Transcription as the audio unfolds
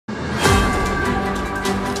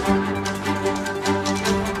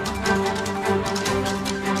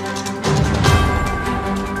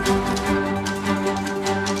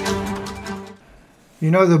You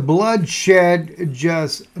know, the bloodshed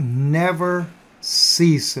just never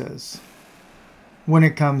ceases when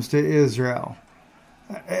it comes to Israel.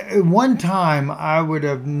 At one time, I would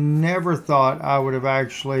have never thought I would have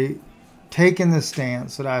actually taken the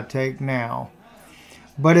stance that I take now.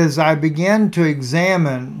 But as I began to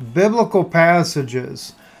examine biblical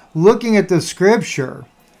passages, looking at the scripture,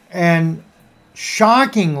 and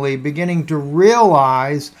shockingly beginning to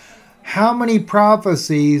realize how many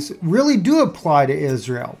prophecies really do apply to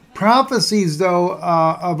Israel. Prophecies, though,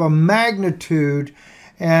 of a magnitude,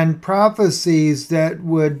 and prophecies that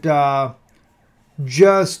would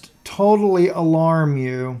just totally alarm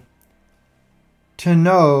you to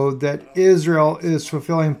know that Israel is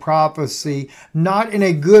fulfilling prophecy, not in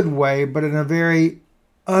a good way, but in a very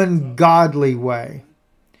ungodly way.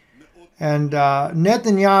 And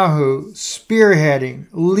Netanyahu spearheading,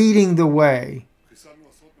 leading the way.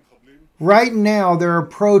 Right now, there are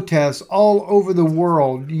protests all over the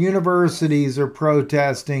world. Universities are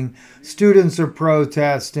protesting. Students are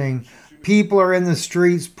protesting. People are in the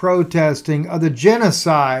streets protesting of the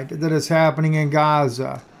genocide that is happening in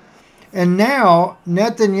Gaza. And now,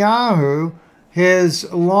 Netanyahu has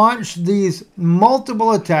launched these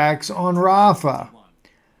multiple attacks on Rafah.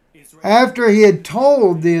 After he had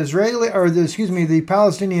told the the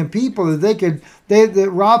Palestinian people that that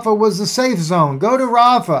Rafah was a safe zone. Go to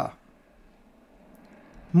Rafah.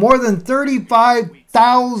 More than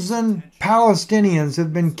 35,000 Palestinians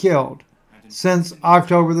have been killed since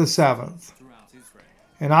October the 7th.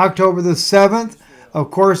 And October the 7th, of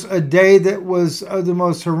course, a day that was the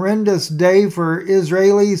most horrendous day for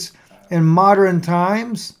Israelis in modern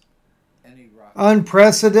times,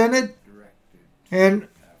 unprecedented, and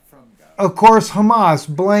of course Hamas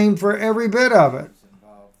blamed for every bit of it.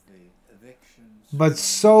 But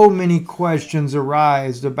so many questions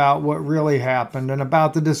arise about what really happened and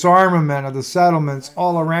about the disarmament of the settlements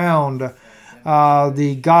all around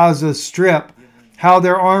the Gaza Strip, how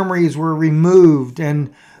their armories were removed,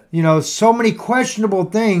 and so many questionable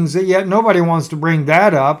things that yet nobody wants to bring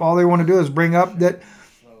that up. All they want to do is bring up that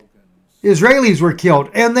Israelis were killed,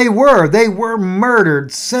 and they were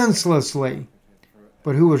murdered senselessly.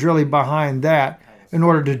 But who was really behind that in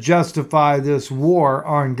order to justify this war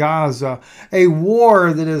on Gaza? A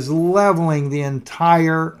war that is leveling the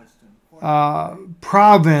entire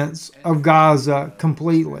province of Gaza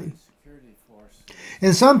completely.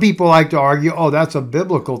 And some people like to argue, oh, that's a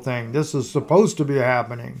biblical thing. This is supposed to be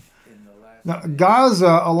happening. Now,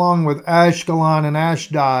 Gaza, along with Ashkelon and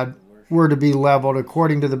Ashdod, were to be leveled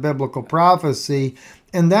according to the biblical prophecy,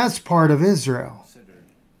 and that's part of Israel.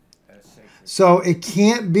 So it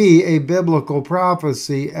can't be a biblical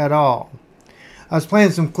prophecy at all. I was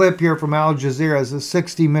playing some clip here from Al Jazeera as a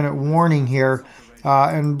 60-minute warning here.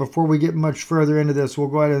 And before we get much further into this, we'll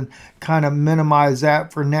go ahead and kind of minimize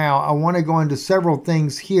that for now. I want to go into several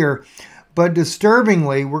things here. But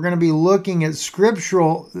disturbingly, we're going to be looking at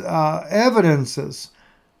scriptural evidences.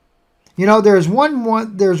 There's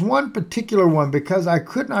one particular one, because I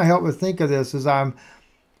could not help but think of this as I'm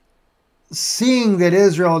seeing that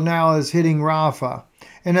Israel now is hitting Rafah.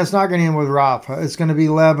 And it's not going to end with Rafah. It's going to be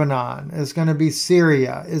Lebanon. It's going to be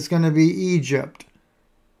Syria. It's going to be Egypt.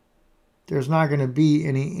 There's not going to be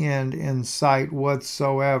any end in sight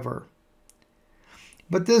whatsoever.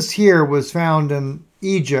 But this here was found in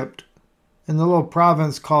Egypt, in the little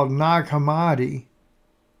province called Nag Hammadi,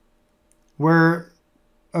 where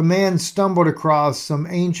a man stumbled across some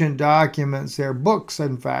ancient documents there, books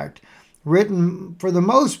in fact, written, for the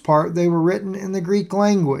most part, they were written in the Greek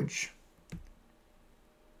language.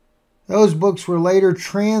 Those books were later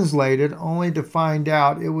translated only to find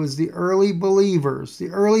out it was the early believers, the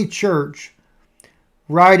early church,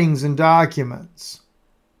 writings and documents.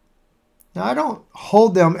 Now, I don't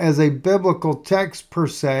hold them as a biblical text per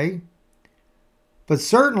se, but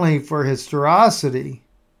certainly for historicity,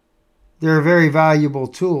 they're a very valuable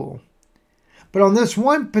tool. But on this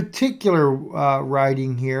one particular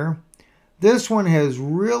writing here, this one has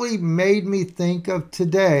really made me think of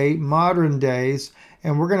today, modern days,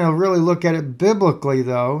 and we're going to really look at it biblically,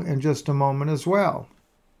 though, in just a moment as well.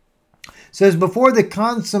 It says, before the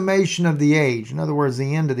consummation of the age, in other words,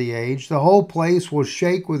 the end of the age, the whole place will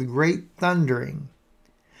shake with great thundering.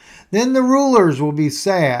 Then the rulers will be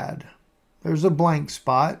sad. There's a blank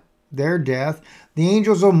spot, their death. The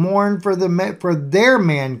angels will mourn for their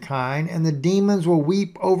mankind, and the demons will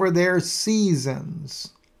weep over their seasons.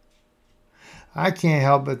 I can't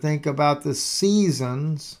help but think about the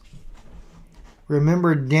seasons.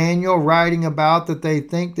 Remember Daniel writing about that they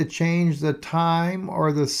think to change the time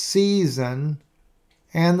or the season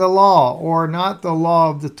and the law, or not the law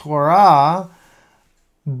of the Torah,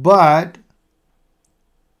 but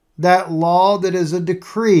that law that is a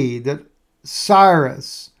decree that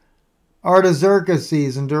Cyrus,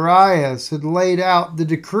 Artaxerxes, and Darius had laid out, the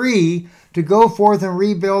decree to go forth and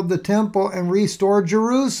rebuild the temple and restore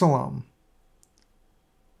Jerusalem.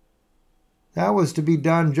 That was to be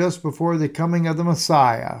done just before the coming of the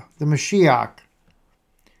Messiah, the Mashiach,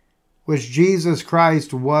 which Jesus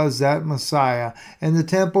Christ was that Messiah. And the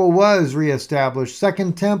temple was reestablished.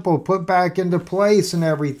 Second temple put back into place and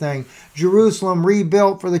everything. Jerusalem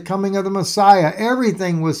rebuilt for the coming of the Messiah.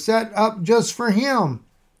 Everything was set up just for him.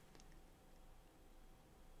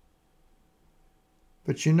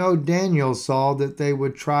 But you know, Daniel saw that they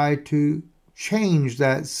would try to change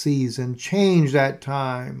that season, change that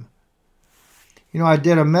time. You know, I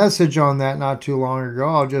did a message on that not too long ago.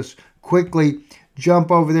 I'll just quickly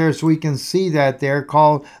jump over there so we can see that there,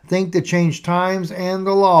 called Think to Change Times and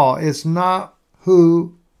the Law. It's not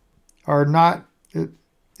who thought,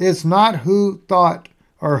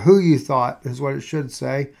 or who you thought is what it should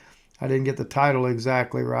say. I didn't get the title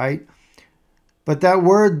exactly right. But that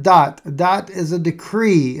word dot is a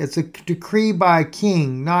decree. It's a decree by a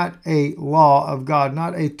king, not a law of God,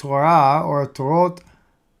 not a Torah or a Torot,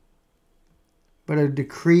 but a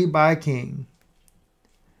decree by a king.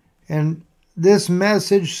 And this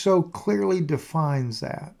message so clearly defines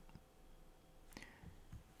that.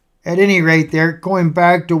 At any rate, there, going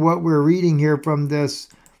back to what we're reading here from this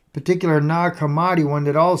particular Nag Hammadi one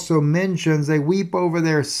that also mentions they weep over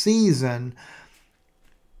their season.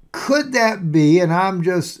 Could that be, and I'm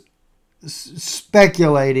just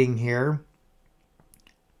speculating here,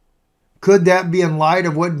 could that be in light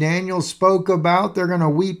of what Daniel spoke about? They're going to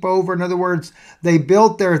weep over. In other words, they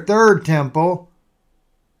built their third temple.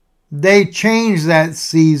 They changed that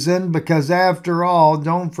season because, after all,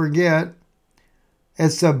 don't forget,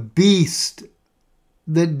 it's a beast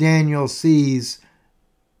that Daniel sees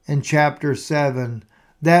in chapter 7.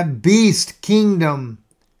 That beast kingdom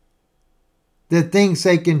that thinks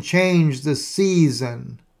they can change the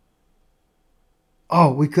season.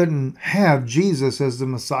 Oh, we couldn't have Jesus as the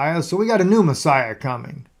Messiah, so we got a new Messiah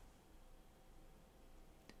coming.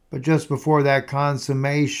 But just before that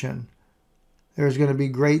consummation, there's going to be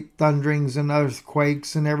great thunderings and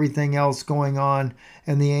earthquakes and everything else going on,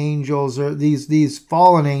 and the angels, are these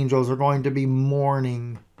fallen angels, are going to be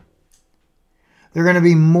mourning. They're going to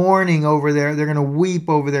be mourning over there. They're going to weep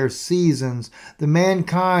over their seasons. The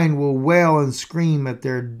mankind will wail and scream at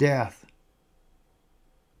their death.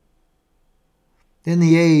 Then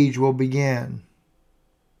the age will begin.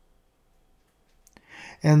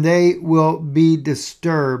 And they will be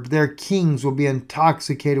disturbed. Their kings will be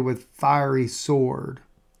intoxicated with fiery sword.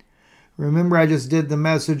 Remember, I just did the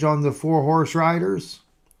message on the 4 horse riders?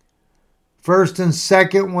 First and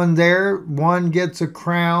second one there, one gets a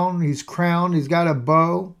crown. He's crowned. He's got a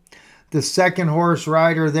bow. The second horse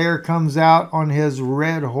rider there comes out on his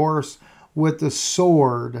red horse with a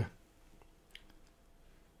sword,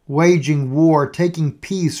 waging war, taking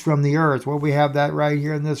peace from the earth. Well, we have that right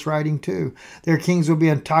here in this writing too. Their kings will be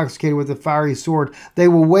intoxicated with a fiery sword. They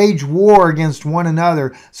will wage war against one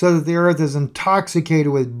another so that the earth is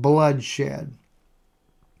intoxicated with bloodshed.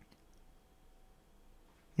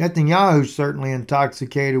 Netanyahu's certainly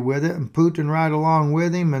intoxicated with it, and Putin right along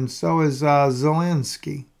with him, and so is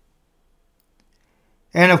Zelensky.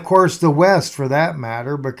 And of course the West, for that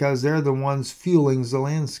matter, because they're the ones fueling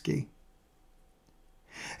Zelensky.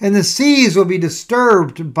 And the seas will be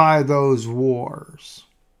disturbed by those wars.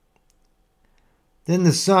 Then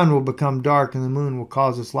the sun will become dark and the moon will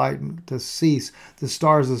cause its light to cease. The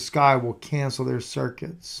stars of the sky will cancel their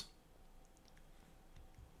circuits.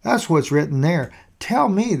 That's what's written there. Tell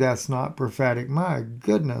me that's not prophetic. My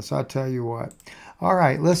goodness, I tell you what. All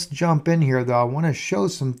right, let's jump in here, though. I want to show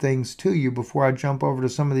some things to you before I jump over to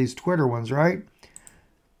some of these Twitter ones, right?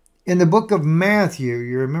 In the book of Matthew,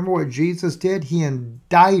 you remember what Jesus did? He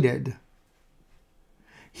indicted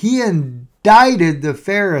the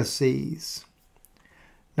Pharisees.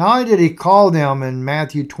 Not only did he call them in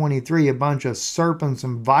Matthew 23 a bunch of serpents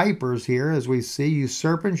and vipers here, as we see, you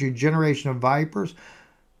serpents, you generation of vipers,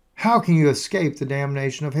 how can you escape the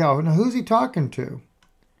damnation of hell? Now, who's he talking to?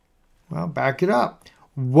 Well, back it up.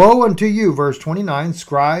 Woe unto you, verse 29,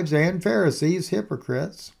 scribes and Pharisees,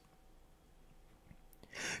 hypocrites.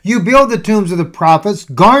 You build the tombs of the prophets,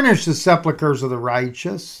 garnish the sepulchres of the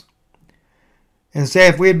righteous, and say,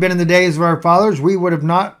 if we had been in the days of our fathers, we would have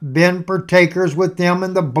not been partakers with them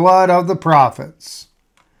in the blood of the prophets.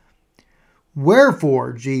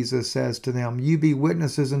 Wherefore, Jesus says to them, you be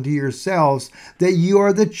witnesses unto yourselves that you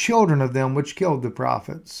are the children of them which killed the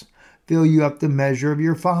prophets. Fill you up the measure of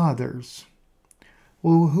your fathers.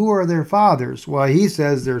 Well, who are their fathers? Well, he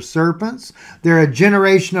says they're serpents. They're a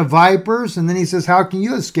generation of vipers. And then he says, how can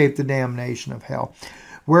you escape the damnation of hell?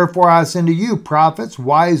 Wherefore I send to you prophets,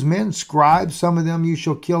 wise men, scribes. Some of them you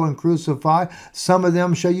shall kill and crucify. Some of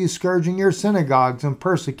them shall you scourge in your synagogues and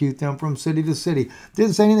persecute them from city to city.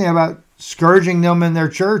 Didn't say anything about scourging them in their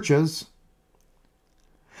churches.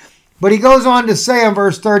 But he goes on to say in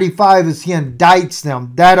verse 35 as he indicts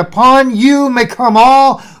them, that upon you may come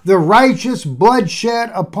all the righteous blood shed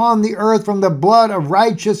upon the earth, from the blood of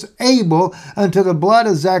righteous Abel unto the blood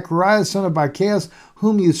of Zacharias, son of Barachias,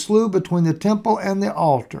 whom you slew between the temple and the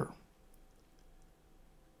altar.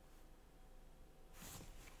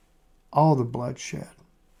 All the blood shed.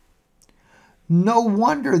 No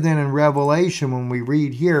wonder then in Revelation when we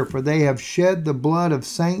read here, for they have shed the blood of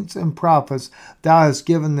saints and prophets, thou hast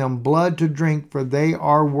given them blood to drink, for they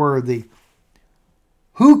are worthy.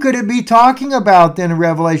 Who could it be talking about then in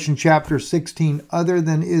Revelation chapter 16 other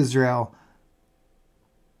than Israel?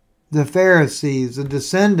 The Pharisees, the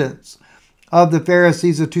descendants of the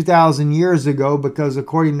Pharisees of 2,000 years ago, because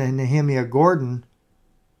according to Nehemiah Gordon,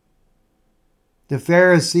 the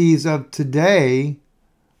Pharisees of today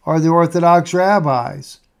are the Orthodox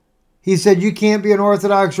rabbis. He said you can't be an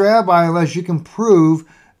Orthodox rabbi unless you can prove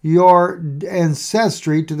your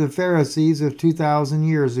ancestry to the Pharisees of 2,000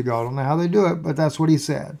 years ago. I don't know how they do it, but that's what he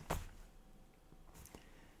said.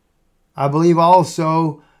 I believe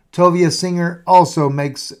also Tovia Singer also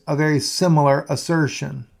makes a very similar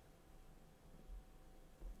assertion.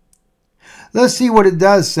 Let's see what it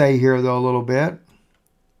does say here, though, a little bit.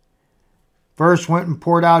 First went and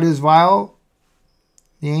poured out his vial,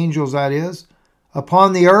 the angels that is,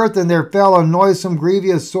 upon the earth, and there fell a noisome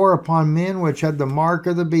grievous sore upon men which had the mark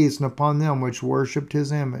of the beast, and upon them which worshipped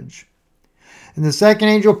his image. And the second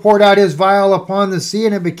angel poured out his vial upon the sea,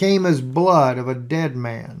 and it became as blood of a dead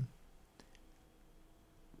man.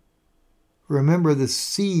 Remember, the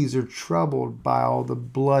seas are troubled by all the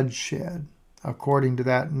bloodshed, according to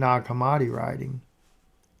that Nag Hammadi writing.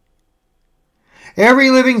 Every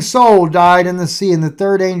living soul died in the sea, and the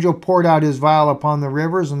third angel poured out his vial upon the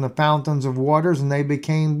rivers and the fountains of waters, and they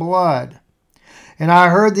became blood. And I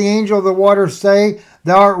heard the angel of the waters say,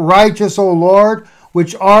 Thou art righteous, O Lord,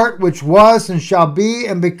 which art, which was, and shall be,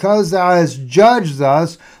 and because thou hast judged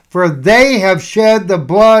us, for they have shed the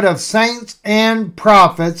blood of saints and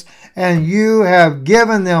prophets, and you have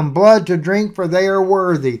given them blood to drink, for they are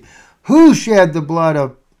worthy. Who shed the blood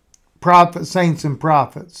of saints and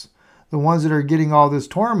prophets? The ones that are getting all this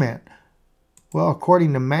torment. Well,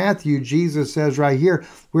 according to Matthew, Jesus says right here,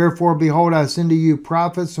 Wherefore, behold, I send to you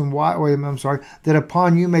prophets and that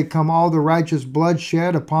upon you may come all the righteous blood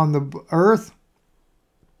shed upon the earth,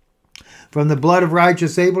 from the blood of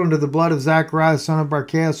righteous Abel unto the blood of Zacharias, son of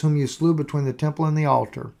Barachias, whom you slew between the temple and the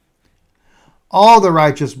altar. All the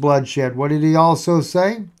righteous blood shed. What did he also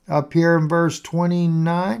say? Up here in verse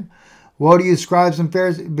 29. Woe to you, scribes and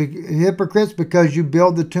Pharisees, hypocrites, because you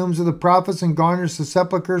build the tombs of the prophets and garnish the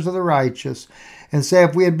sepulchres of the righteous, and say,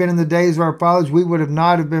 if we had been in the days of our fathers, we would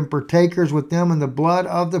not have been partakers with them in the blood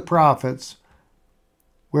of the prophets.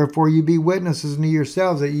 Wherefore you be witnesses unto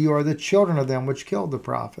yourselves that you are the children of them which killed the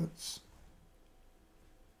prophets.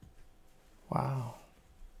 Wow.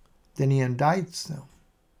 Then he indicts them.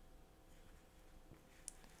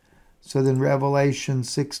 So then Revelation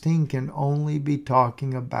 16 can only be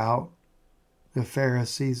talking about the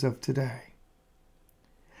Pharisees of today.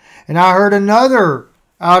 And I heard another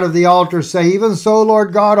out of the altar say, Even so,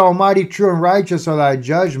 Lord God, almighty, true and righteous are thy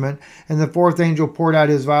judgment. And the fourth angel poured out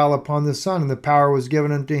his vial upon the sun, and the power was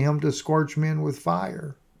given unto him to scorch men with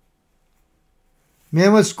fire.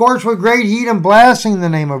 Men was scorched with great heat and blaspheming the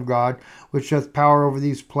name of God, which hath power over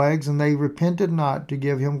these plagues, and they repented not to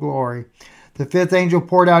give him glory. The fifth angel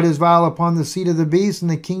poured out his vial upon the seat of the beast,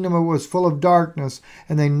 and the kingdom of it was full of darkness,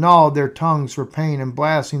 and they gnawed their tongues for pain, and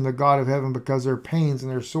blasphemed the God of heaven because of their pains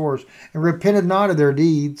and their sores, and repented not of their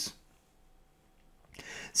deeds.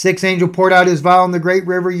 Sixth angel poured out his vial in the great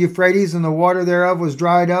river Euphrates, and the water thereof was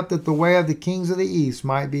dried up, that the way of the kings of the east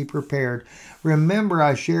might be prepared. Remember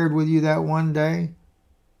I shared with you that one day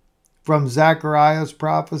from Zechariah's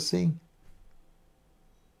prophecy?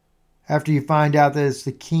 After you find out that it's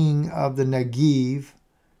the king of the Negev,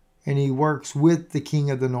 and he works with the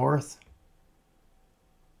king of the north.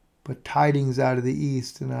 But tidings out of the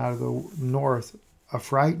east and out of the north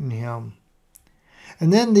affrighten him.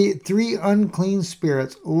 And then the three unclean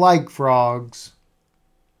spirits, like frogs.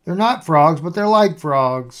 They're not frogs, but they're like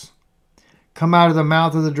frogs. Come out of the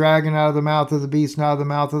mouth of the dragon, out of the mouth of the beast, and out of the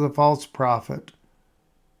mouth of the false prophet.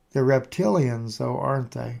 They're reptilians, though,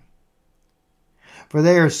 aren't they? For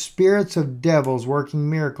they are spirits of devils working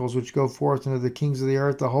miracles, which go forth unto the kings of the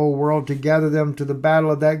earth, the whole world, to gather them to the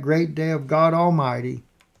battle of that great day of God Almighty.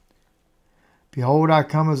 Behold, I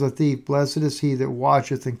come as a thief. Blessed is he that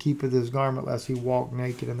watcheth and keepeth his garment, lest he walk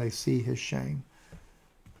naked and they see his shame.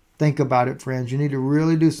 Think about it, friends. You need to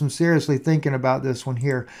really do some seriously thinking about this one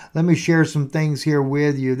here. Let me share some things here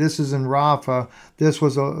with you. This is in Rafah. This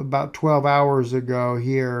was about 12 hours ago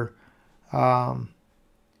here.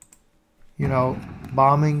 You know,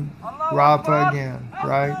 bombing Rafah again,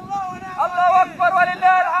 right?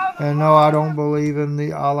 And no, I don't believe in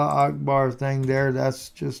the Allah Akbar thing there. That's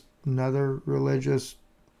just another religious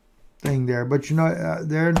thing there. But you know,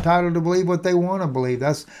 they're entitled to believe what they want to believe.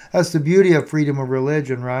 That's the beauty of freedom of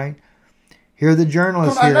religion, right? Here are the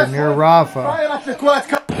journalists here near Rafah.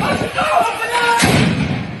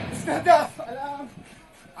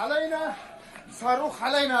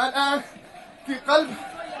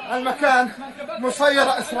 المكان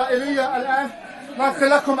مسيرة إسرائيلية الآن ننقل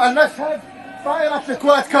لكم المشهد طائرة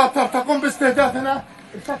الكويت كابتر تقوم باستهدافنا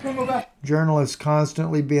بشكل مباشر. Journalists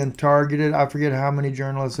constantly being targeted. I forget how many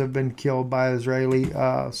journalists have been killed by Israeli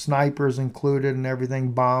snipers included and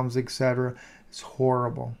everything, bombs, etc. It's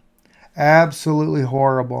horrible. Absolutely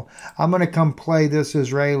horrible. I'm going to come play this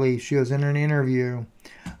Israeli. She was in an interview.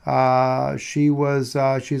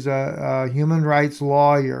 She's a human rights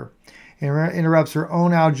lawyer. Interrupts her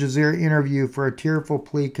own Al Jazeera interview for a tearful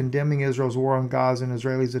plea condemning Israel's war on Gaza and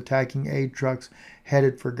Israelis attacking aid trucks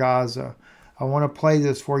headed for Gaza. I want to play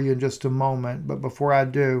this for you in just a moment, but before I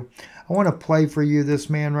do, I want to play for you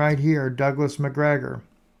this man right here, Douglas McGregor.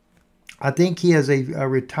 I think he is a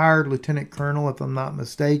retired lieutenant colonel, if I'm not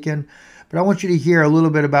mistaken, but I want you to hear a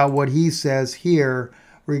little bit about what he says here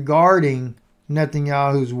regarding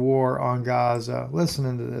Netanyahu's war on Gaza.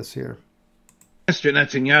 Listen to this here. Mr.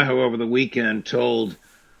 Netanyahu over the weekend told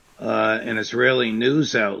an Israeli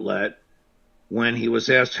news outlet, when he was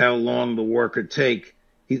asked how long the war could take,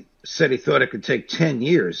 he said he thought it could take 10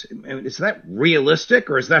 years. I mean, is that realistic,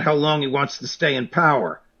 or is that how long he wants to stay in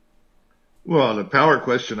power? Well, the power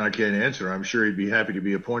question I can't answer. I'm sure he'd be happy to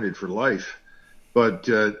be appointed for life. But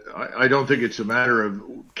I don't think it's a matter of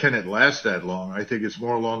can it last that long. I think it's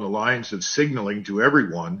more along the lines of signaling to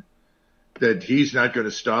everyone that he's not going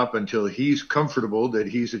to stop until he's comfortable that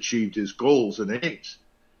he's achieved his goals and aims.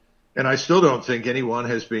 And I still don't think anyone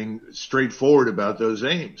has been straightforward about those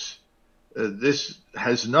aims. This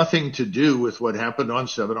has nothing to do with what happened on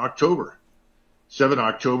 7 October. 7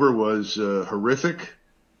 October was horrific,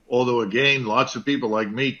 although, again, lots of people like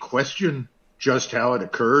me question just how it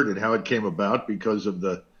occurred and how it came about because of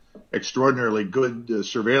the extraordinarily good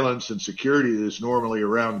surveillance and security that is normally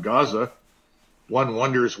around Gaza. One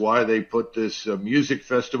wonders why they put this music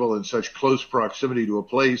festival in such close proximity to a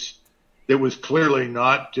place that was clearly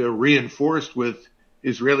not reinforced with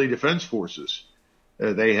Israeli defense forces.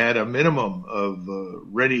 They had a minimum of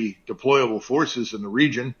ready deployable forces in the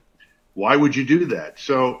region. Why would you do that?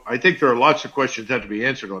 So I think there are lots of questions that have to be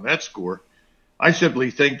answered on that score. I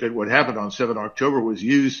simply think that what happened on 7 October was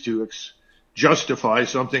used to justify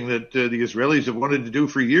something that the Israelis have wanted to do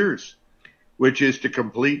for years, which is to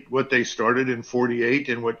complete what they started in 48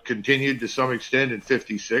 and what continued to some extent in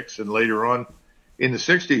 56 and later on in the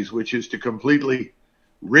 60s, which is to completely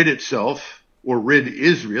rid itself or rid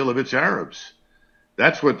Israel of its Arabs.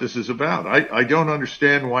 That's what this is about. I don't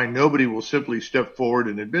understand why nobody will simply step forward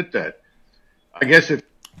and admit that. I guess if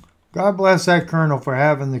God bless that colonel for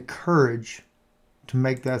having the courage to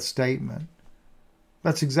make that statement.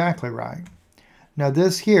 That's exactly right. Now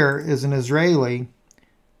this here is an Israeli,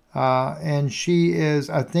 and she is,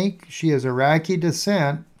 I think she is Iraqi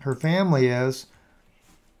descent. Her family is.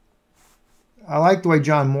 I like the way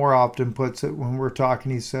John Moore often puts it when we're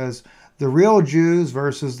talking. He says, the real Jews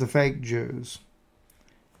versus the fake Jews.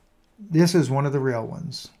 This is one of the real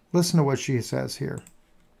ones. Listen to what she says here.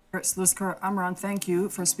 Sluskar Amran, thank you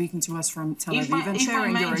for speaking to us from Tel Aviv and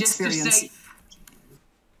sharing your experience.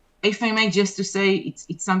 If I may, just to say,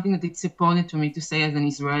 it's something that it's important to me to say as an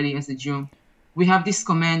Israeli, as a Jew. We have this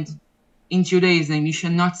command in Judaism: you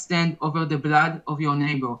shall not stand over the blood of your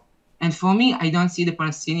neighbor. And for me, I don't see the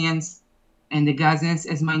Palestinians and the Gazans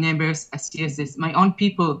as my neighbors. I see as my own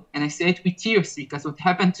people. And I say it with tears, because what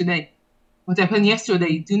happened today, what happened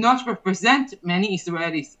yesterday, do not represent many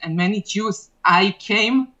Israelis and many Jews.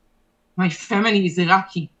 My family is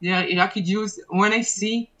Iraqi. They are Iraqi Jews. When I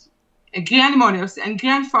see grandmothers and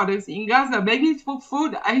grandfathers in Gaza begging for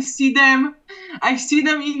food, I see them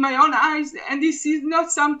in my own eyes, and this is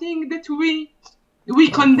not something that we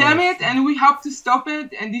condemn it, and we have to stop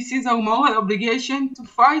it, and this is our moral obligation to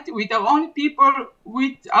fight with our own people,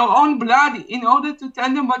 with our own blood, in order to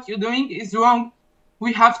tell them what you're doing is wrong.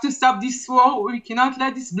 We have to stop this war. We cannot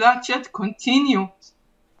let this bloodshed continue.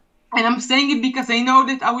 And I'm saying it because I know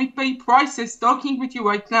that I will pay prices talking with you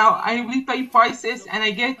right now. I will pay prices, and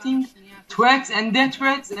I'm getting threats and death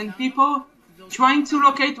threats and people trying to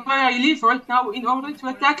locate where I live right now in order to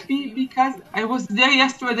attack me because I was there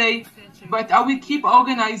yesterday. But I will keep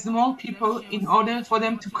organizing more people in order for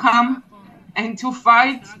them to come and to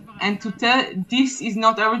fight and to tell this is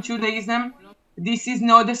not our Judaism. This is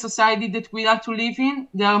not the society that we are to live in.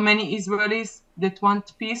 There are many Israelis that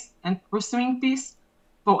want peace and pursuing peace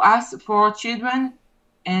for us, for our children,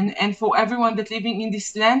 and for everyone that living in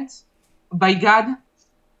this land by God,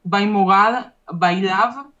 by morale, by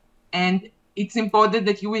love. And it's important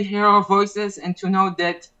that you will hear our voices and to know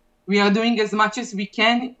that we are doing as much as we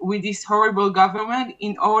can with this horrible government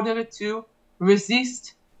in order to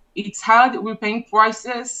resist. It's hard. We're paying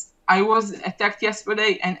prices. I was attacked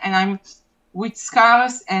yesterday, and I'm with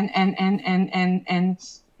scars and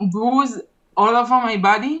bruise all over my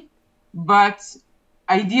body. But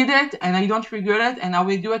I did it, and I don't regret it, and I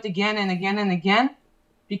will do it again and again and again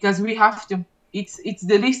because we have to. It's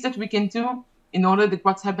the least that we can do in order that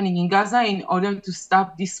what's happening in Gaza, in order to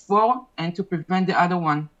stop this war and to prevent the other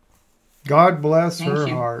one. God bless her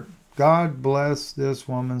heart. God bless this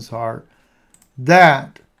woman's heart.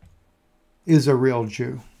 That is a real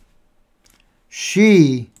Jew.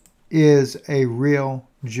 She is a real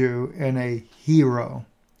Jew and a hero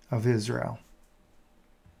of Israel.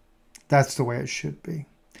 That's the way it should be.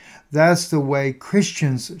 That's the way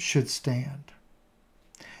Christians should stand.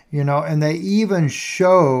 You know, and they even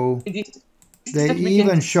show, I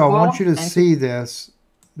want you to see this.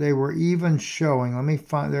 They were even showing, let me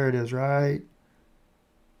find, there it is, right?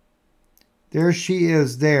 There she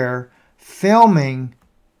is there, filming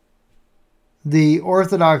the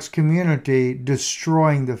Orthodox community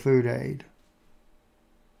destroying the food aid.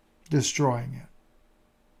 Destroying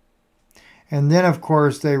it. And then, of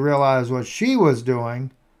course, they realized what she was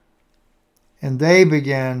doing, and they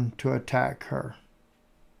began to attack her.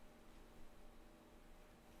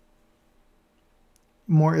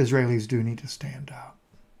 More Israelis do need to stand up.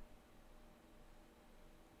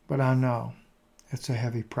 But I know it's a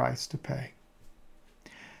heavy price to pay.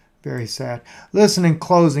 Very sad. Listen, in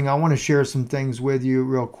closing, I want to share some things with you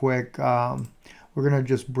real quick. We're going to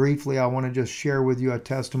just briefly, I want to just share with you a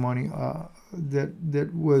testimony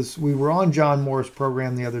we were on John Moore's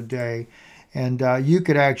program the other day, and you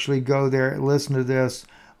could actually go there and listen to this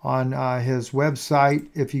on his website.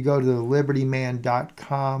 If you go to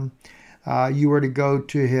thelibertyman.com, you were to go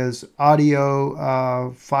to his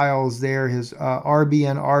audio files there, his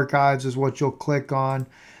RBN archives is what you'll click on.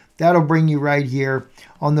 That'll bring you right here.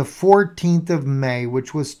 On the 14th of May,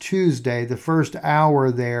 which was Tuesday, the first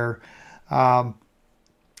hour there,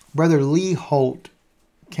 Brother Lee Holt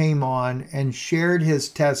came on and shared his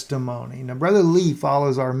testimony. Now, Brother Lee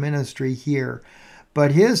follows our ministry here,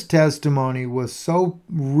 but his testimony was so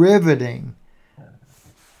riveting.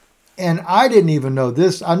 And I didn't even know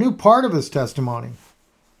this. I knew part of his testimony.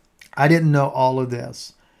 I didn't know all of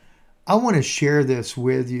this. I want to share this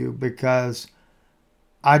with you because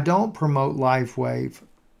I don't promote LifeWave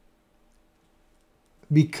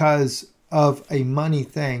because of a money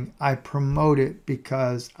thing. I promote it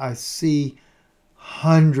because I see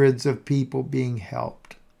hundreds of people being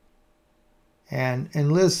helped. And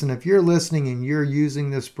listen, if you're listening and you're using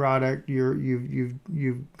this product,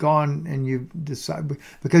 you've gone and you've decided,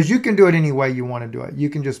 because you can do it any way you want to do it. You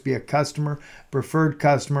can just be a customer preferred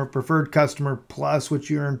customer plus, which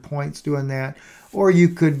you earn points doing that. Or you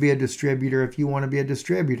could be a distributor if you want to be a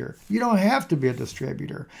distributor. You don't have to be a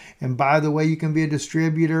distributor. And by the way, you can be a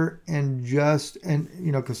distributor and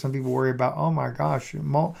because some people worry about, oh my gosh,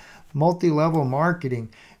 multi-level marketing.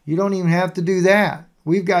 You don't even have to do that.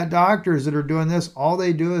 We've got doctors that are doing this. All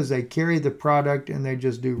they do is they carry the product and they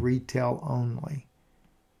just do retail only.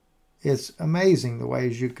 It's amazing the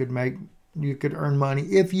ways you could earn money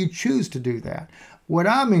if you choose to do that. What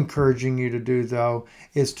I'm encouraging you to do, though,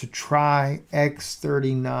 is to try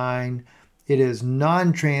X39. It is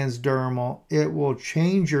non-transdermal. It will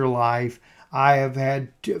change your life. I have had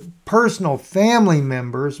personal family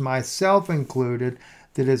members, myself included,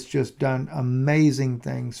 that has just done amazing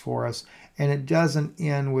things for us. And it doesn't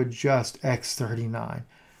end with just X39.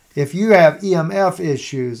 If you have EMF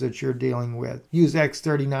issues that you're dealing with, use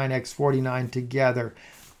X39, X49 together.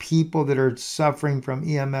 People that are suffering from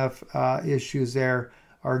EMF issues there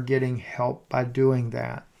are getting help by doing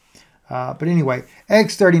that. But anyway,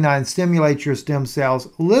 X39 stimulates your stem cells.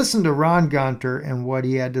 Listen to Ron Gunter and what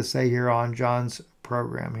he had to say here on John's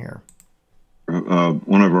program here.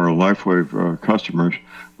 One of our LifeWave customers,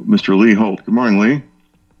 Mr. Lee Holt. Good morning, Lee.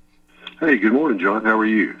 Hey, good morning, John. How are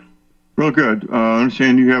you? Real good. I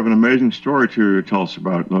understand you have an amazing story to tell us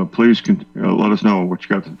about. Please let us know what you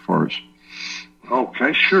got for us.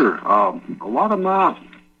 Okay, sure. A lot of my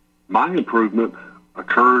improvement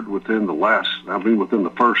occurred within the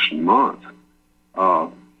first month,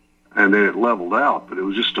 and then it leveled out. But it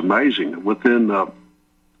was just amazing.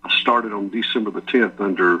 I started on December the 10th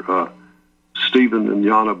under Stephen and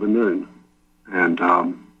Yana Bennun, and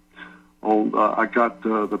I got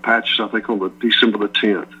the patches, I think, on the December the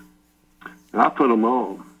 10th, and I put them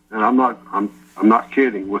on, and I'm not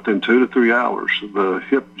kidding. Within 2 to 3 hours, the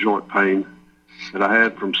hip joint pain that I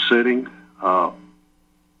had from sitting to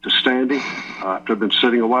standing, after I've been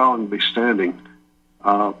sitting a while and be standing,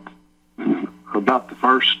 about the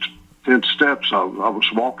first 10 steps, I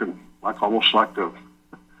was walking almost like the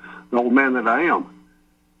old man that I am.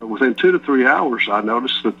 But within 2 to 3 hours, I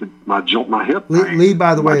noticed that my hip pain, Lee,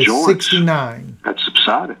 by the way, is 69. Had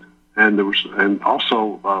subsided, and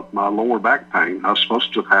also my lower back pain. I was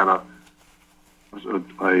supposed to have had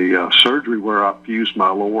a surgery where I fused my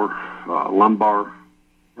lower lumbar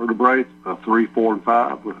vertebrae, 3, 4, and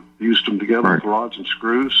 5. We fused them together with rods and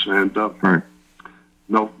screws, and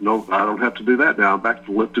no, I don't have to do that now. I'm back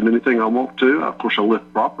to lifting anything I want to. Of course, I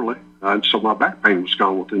lift properly. And so my back pain was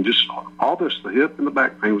gone within just all this. The hip and the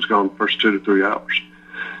back pain was gone the first 2 to 3 hours.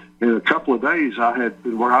 In a couple of days, I had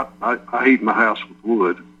been where I heat my house with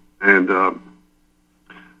wood, and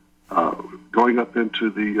going up into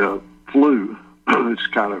the flue, it's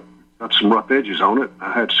kind of got some rough edges on it.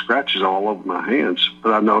 I had scratches all over my hands,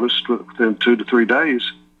 but I noticed within 2 to 3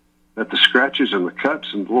 days that the scratches and the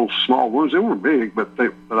cuts and the little small wounds, they were big, but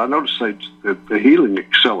I noticed that the healing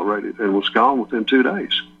accelerated and was gone within 2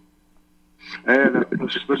 days. And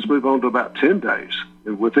let's move on to about 10 days.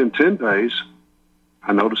 And within 10 days,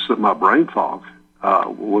 I noticed that my brain fog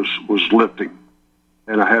was lifting,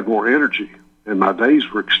 and I had more energy, and my days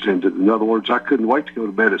were extended. In other words, I couldn't wait to go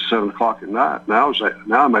to bed at 7 o'clock at night. Now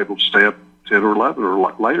I'm able to stay up 10 or 11 or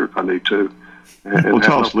like later if I need to. Well,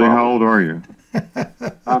 tell us, Lee, how old are you?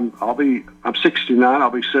 I'm 69. I'll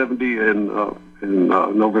be 70 in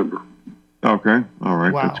November. Okay, all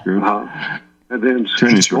right, Wow. That's good. And then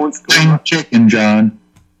chicken, John.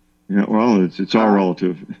 Yeah, well, it's all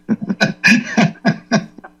relative.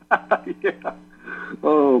 Yeah.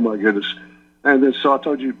 Oh my goodness. And then so I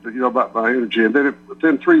told you about my energy, and then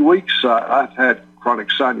within 3 weeks I've had chronic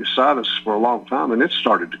sinusitis for a long time, and it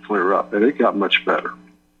started to clear up, and it got much better.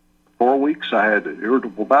 4 weeks I had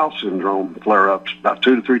irritable bowel syndrome flare-ups about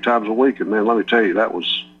 2 to 3 times a week, and man, let me tell you, that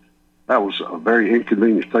was a very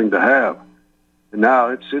inconvenient thing to have. And now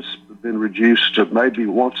it's been reduced to maybe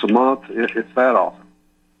once a month, if that often.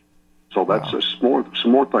 So that's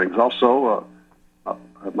some more things. Also,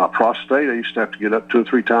 my prostate, I used to have to get up 2 or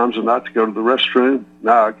 3 times a night to go to the restroom.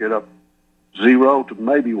 Now I get up 0 to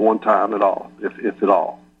maybe 1 time at all, if at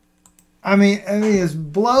all. I mean,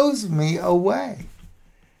 it blows me away.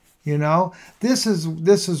 This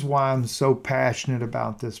is why I'm so passionate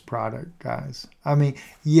about this product, guys. I mean,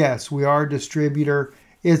 yes, we are a distributor.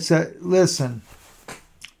 Listen,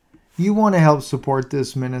 you want to help support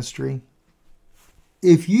this ministry.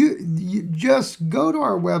 If you just go to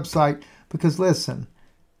our website, because listen,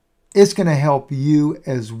 it's going to help you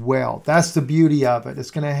as well. That's the beauty of it. It's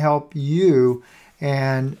going to help you,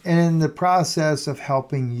 and in the process of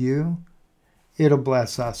helping you, it'll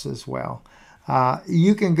bless us as well.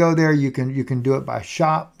 You can go there. You can do it by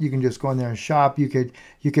shop. You can just go in there and shop. You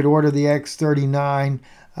could order the X39.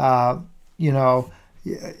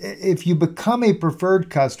 If you become a preferred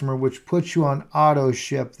customer, which puts you on auto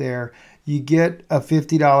ship there, you get a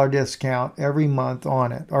 $50 discount every month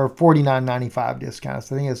on it, or $49.95 discount.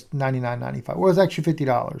 So I think it's $99.95. Well, it's actually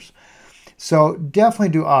 $50. So definitely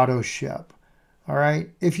do auto ship. All right.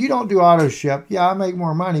 If you don't do auto ship, yeah, I make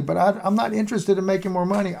more money, but I'm not interested in making more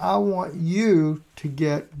money. I want you to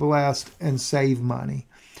get blessed and save money.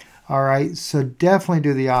 All right. So definitely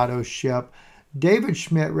do the auto ship. David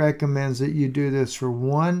Schmidt recommends that you do this for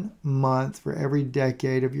 1 month for every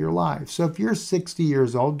decade of your life. So if you're 60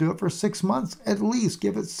 years old, do it for 6 months. At least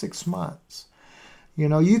give it 6 months.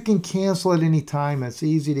 You can cancel at any time. It's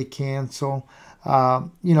easy to cancel. I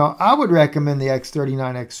would recommend the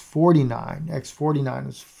X39, X49. X49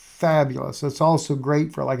 is fabulous. It's also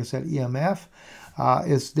great for, like I said, EMF.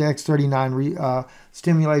 It's the X39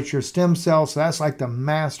 stimulates your stem cells. So that's like the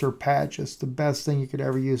master patch. It's the best thing you could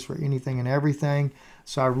ever use for anything and everything.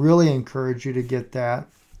 So I really encourage you to get that.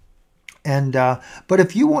 And but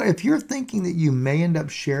if you're thinking that you may end up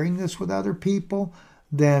sharing this with other people,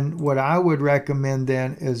 then what I would recommend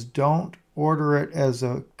then is don't order it as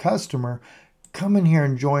a customer. Come in here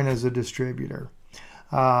and join as a distributor.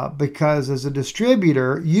 because as a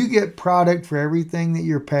distributor, you get product for everything that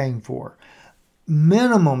you're paying for.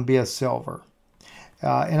 Minimum be a silver.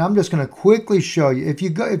 And I'm just going to quickly show you. If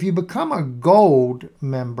you become a gold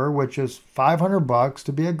member, which is $500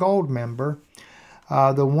 to be a gold member,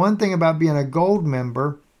 the one thing about being a gold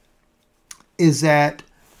member is that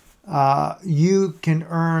you can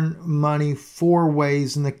earn money 4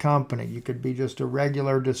 ways in the company. You could be just a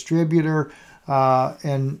regular distributor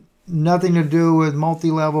and nothing to do with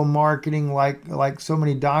multi-level marketing like so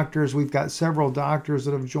many doctors. We've got several doctors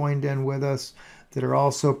that have joined in with us that are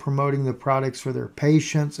also promoting the products for their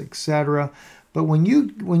patients, etc. But when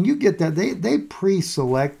you get that, they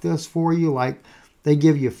pre-select this for you. Like they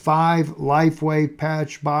give you 5 Lifeway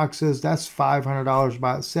patch boxes. That's $500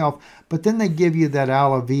 by itself. But then they give you that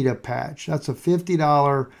Alavita patch. That's a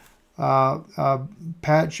 $50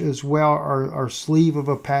 patch as well, or sleeve of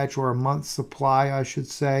a patch, or a month's supply, I should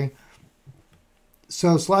say.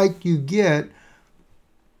 So it's like you're getting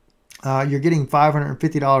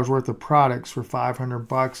 $550 worth of products for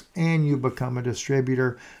 $500, and you become a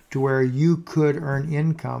distributor to where you could earn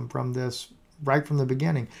income from this right from the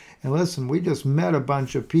beginning. And listen, we just met a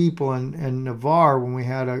bunch of people in Navarre when we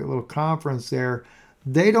had a little conference there.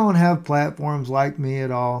 They don't have platforms like me at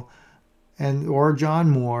all, or John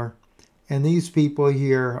Moore. And these people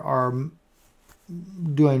here are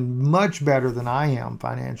doing much better than I am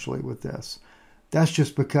financially with this. That's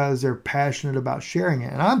just because they're passionate about sharing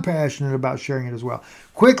it. And I'm passionate about sharing it as well.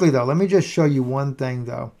 Quickly, though, let me just show you one thing,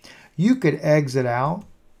 though. You could exit out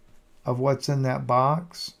of what's in that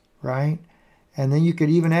box, right? And then you could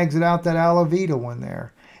even exit out that Alavita one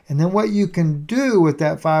there. And then what you can do with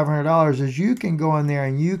that $500 is you can go in there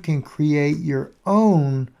and you can create your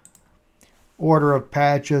own order of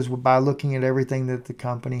patches by looking at everything that the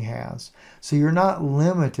company has. So you're not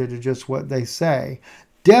limited to just what they say.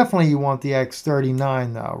 Definitely you want the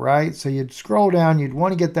X39 though, right? So you'd scroll down, you'd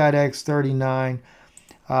want to get that X39.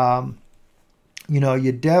 I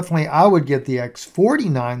would get the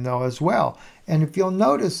X49 though as well. And if you'll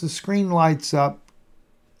notice, the screen lights up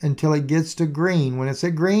until it gets to green. When it's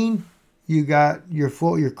at green, you got your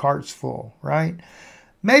cart's full, right?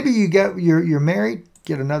 Maybe you're married,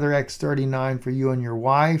 get another X39 for you and your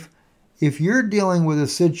wife. If you're dealing with a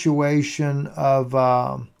situation of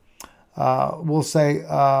we'll say,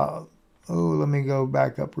 let me go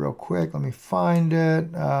back up real quick. Let me find it.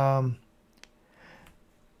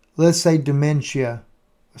 Let's say dementia.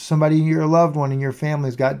 Somebody, your loved one in your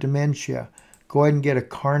family's got dementia. Go ahead and get a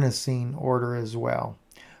carnosine order as well.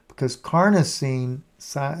 Because carnosine,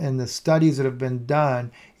 in the studies that have been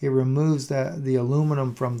done, it removes the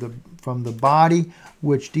aluminum from the body,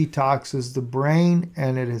 which detoxes the brain,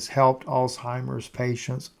 and it has helped Alzheimer's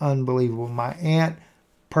patients. Unbelievable. My aunt,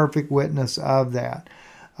 perfect witness of that.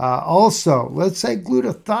 Also, let's say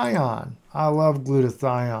glutathione. I love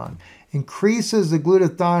glutathione. Increases the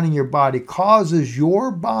glutathione in your body, causes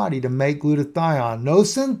your body to make glutathione. No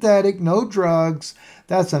synthetic, no drugs.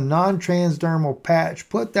 That's a non-transdermal patch.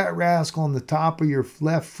 Put that rascal on the top of your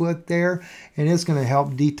left foot there, and it's going to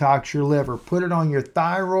help detox your liver. Put it on your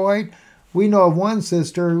thyroid. We know of one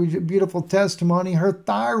sister, beautiful testimony, her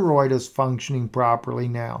thyroid is functioning properly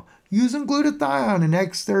now, using glutathione and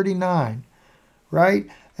X39, right?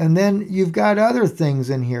 And then you've got other things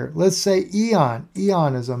in here. Let's say Eon.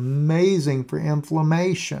 Eon is amazing for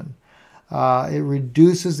inflammation. It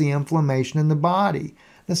reduces the inflammation in the body.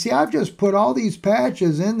 Now see, I've just put all these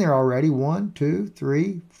patches in there already. 1, 2,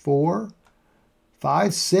 3, 4,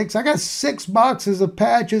 5, 6. I got 6 boxes of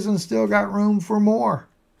patches and still got room for more,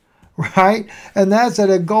 right? And that's at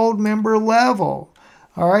a gold member level.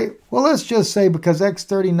 All right, well, let's just say because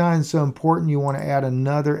X39 is so important, you want to add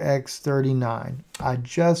another X39. I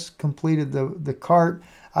just completed the cart.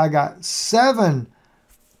 I got 7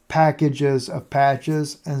 packages of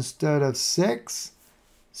patches instead of 6.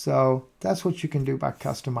 So that's what you can do by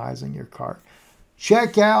customizing your cart.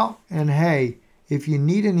 Check out, and hey, if you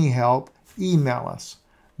need any help, email us.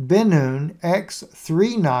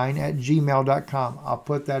 BennunX39@gmail.com. I'll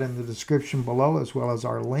put that in the description below as well as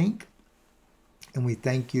our link. And we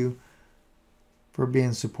thank you for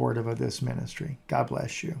being supportive of this ministry. God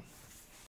bless you.